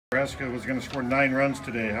Nebraska was going to score 9 runs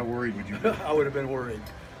today. How worried would you be? I would have been worried,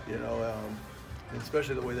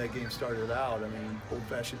 especially the way that game started out. I mean,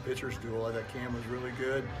 old-fashioned pitcher's duel. I thought Cam was really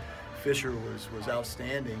good. Fisher was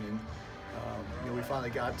outstanding, and we finally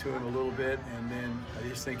got to him a little bit. And then I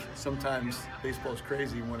just think sometimes baseball's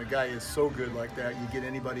crazy. When a guy is so good like that, you get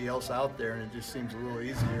anybody else out there, and it just seems a little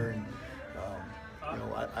easier. And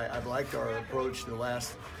I've liked our approach the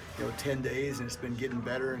last 10 days, and it's been getting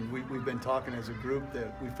better. And we've been talking as a group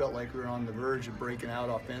that we felt like we were on the verge of breaking out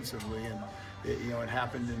offensively, and it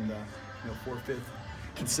happened in the 4th, 5th,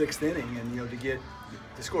 and 6th inning. And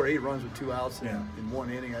to score 8 runs with 2 outs in 1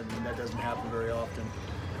 inning, I mean, that doesn't happen very often.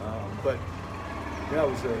 But yeah,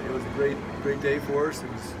 it was a great day for us.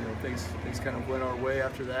 It was things kind of went our way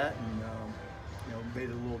after that, and made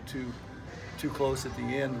it a little too close at the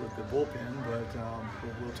end with the bullpen,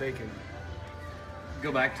 but we'll take it.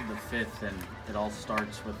 Go back to the 5th, and it all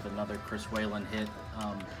starts with another Chris Whalen hit.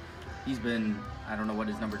 He's been, I don't know what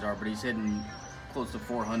his numbers are, but he's hitting close to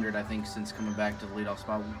 400, I think, since coming back to the leadoff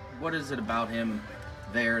spot. What is it about him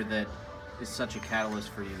there that is such a catalyst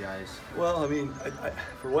for you guys? Well, I mean,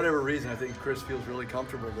 for whatever reason, I think Chris feels really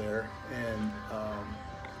comfortable there, and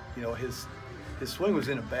his swing was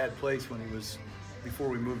in a bad place before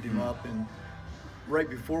we moved him up, and right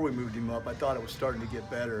before we moved him up, I thought it was starting to get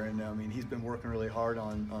better, and I mean, he's been working really hard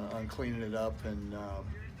on cleaning it up, and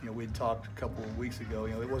we'd talked a couple of weeks ago,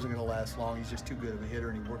 it wasn't going to last long. He's just too good of a hitter,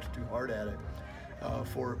 and he works too hard at it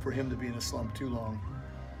for him to be in a slump too long.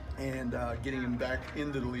 And getting him back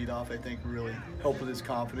into the leadoff, I think, really helped with his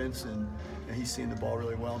confidence, and he's seeing the ball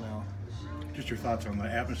really well now. Just your thoughts on the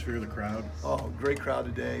atmosphere of the crowd? Oh, great crowd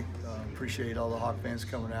today. Appreciate all the Hawk fans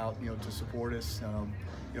coming out, to support us.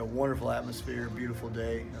 Wonderful atmosphere, beautiful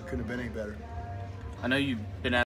day. Couldn't have been any better. I know you've been at